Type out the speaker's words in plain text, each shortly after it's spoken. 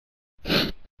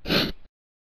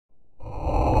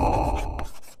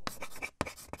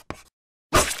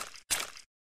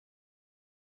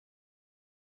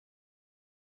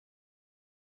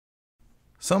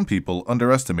Some people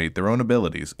underestimate their own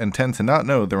abilities and tend to not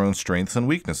know their own strengths and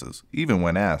weaknesses, even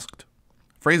when asked.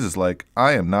 Phrases like,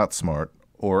 "I am not smart,"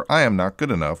 or "I am not good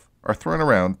enough," are thrown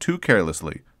around too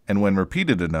carelessly, and when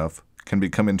repeated enough, can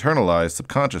become internalized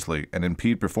subconsciously and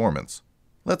impede performance.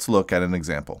 Let's look at an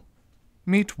example.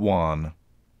 Meet Juan.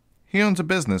 He owns a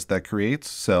business that creates,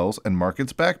 sells, and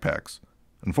markets backpacks.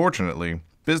 Unfortunately,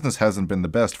 business hasn't been the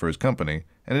best for his company,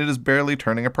 and it is barely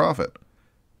turning a profit.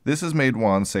 This has made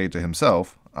Juan say to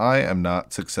himself, "I am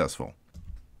not successful."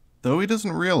 Though he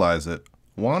doesn't realize it,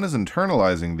 Juan is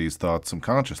internalizing these thoughts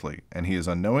subconsciously, and he is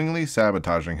unknowingly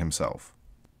sabotaging himself.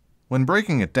 When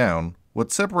breaking it down,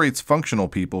 what separates functional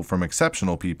people from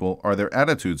exceptional people are their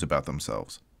attitudes about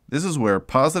themselves. This is where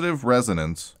positive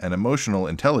resonance and emotional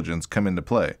intelligence come into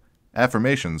play.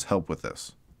 Affirmations help with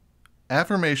this.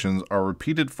 Affirmations are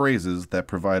repeated phrases that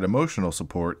provide emotional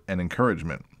support and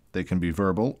encouragement. They can be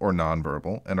verbal or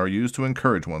nonverbal and are used to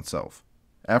encourage oneself.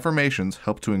 Affirmations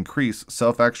help to increase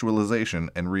self-actualization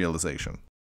and realization.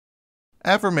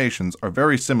 Affirmations are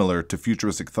very similar to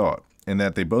futuristic thought in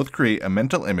that they both create a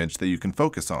mental image that you can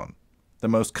focus on. The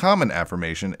most common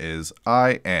affirmation is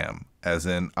 "I am," as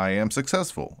in "I am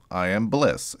successful," "I am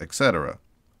bliss," etc.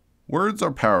 Words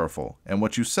are powerful, and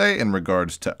what you say in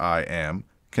regards to "I am"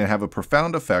 can have a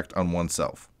profound effect on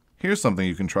oneself. Here's something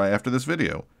you can try after this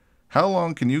video. How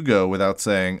long can you go without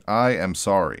saying, "I am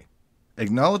sorry"?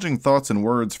 Acknowledging thoughts and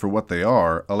words for what they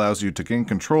are allows you to gain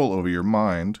control over your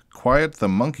mind, quiet the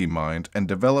monkey mind, and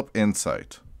develop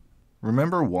insight.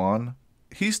 Remember Juan?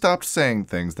 He stopped saying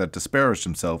things that disparaged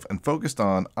himself and focused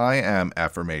on "I am"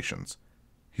 affirmations.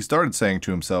 He started saying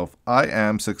to himself, "I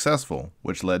am successful,"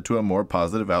 which led to a more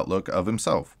positive outlook of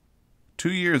himself.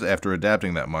 2 years after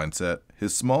adapting that mindset,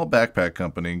 his small backpack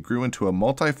company grew into a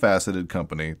multifaceted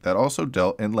company that also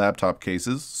dealt in laptop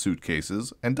cases,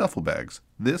 suitcases, and duffel bags.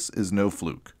 This is no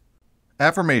fluke.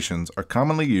 Affirmations are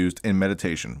commonly used in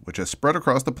meditation, which has spread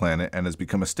across the planet and has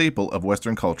become a staple of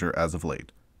Western culture as of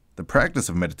late. The practice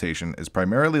of meditation is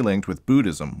primarily linked with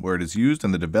Buddhism, where it is used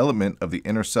in the development of the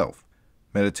inner self.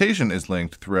 Meditation is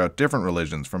linked throughout different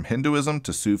religions, from Hinduism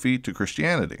to Sufi to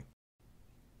Christianity.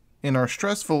 In our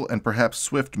stressful and perhaps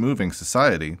swift-moving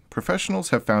society,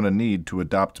 professionals have found a need to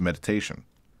adopt meditation.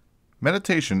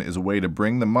 Meditation is a way to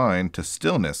bring the mind to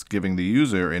stillness, giving the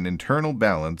user an internal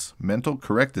balance, mental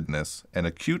correctedness, and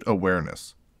acute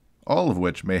awareness, all of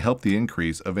which may help the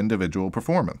increase of individual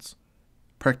performance.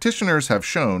 Practitioners have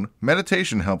shown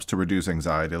meditation helps to reduce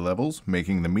anxiety levels,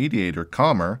 making the mediator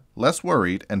calmer, less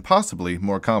worried, and possibly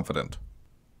more confident.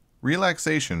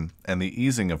 Relaxation and the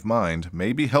easing of mind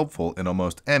may be helpful in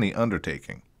almost any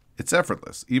undertaking. It's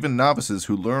effortless. Even novices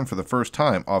who learn for the first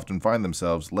time often find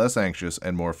themselves less anxious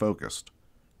and more focused.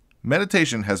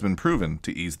 Meditation has been proven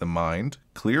to ease the mind,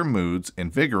 clear moods,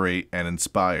 invigorate, and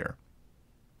inspire.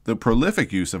 The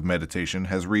prolific use of meditation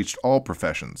has reached all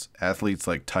professions. Athletes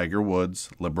like Tiger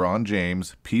Woods, LeBron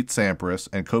James, Pete Sampras,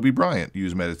 and Kobe Bryant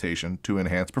use meditation to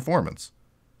enhance performance.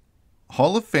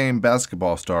 Hall of Fame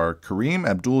basketball star Kareem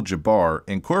Abdul-Jabbar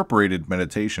incorporated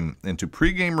meditation into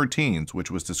pregame routines, which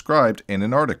was described in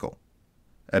an article.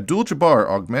 Abdul-Jabbar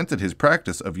augmented his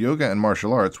practice of yoga and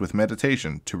martial arts with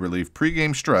meditation to relieve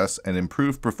pregame stress and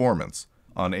improve performance.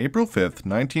 On April 5,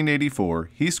 1984,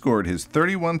 he scored his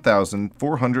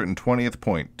 31,420th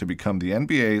point to become the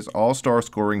NBA's All-Star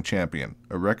scoring champion,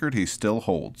 a record he still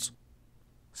holds.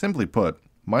 Simply put,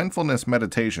 mindfulness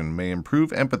meditation may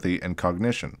improve empathy and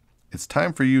cognition. It's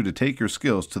time for you to take your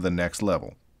skills to the next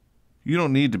level. You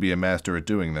don't need to be a master at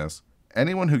doing this.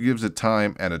 Anyone who gives it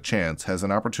time and a chance has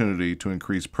an opportunity to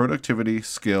increase productivity,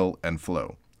 skill, and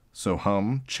flow. So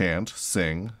hum, chant,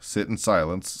 sing, sit in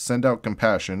silence, send out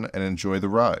compassion, and enjoy the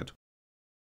ride.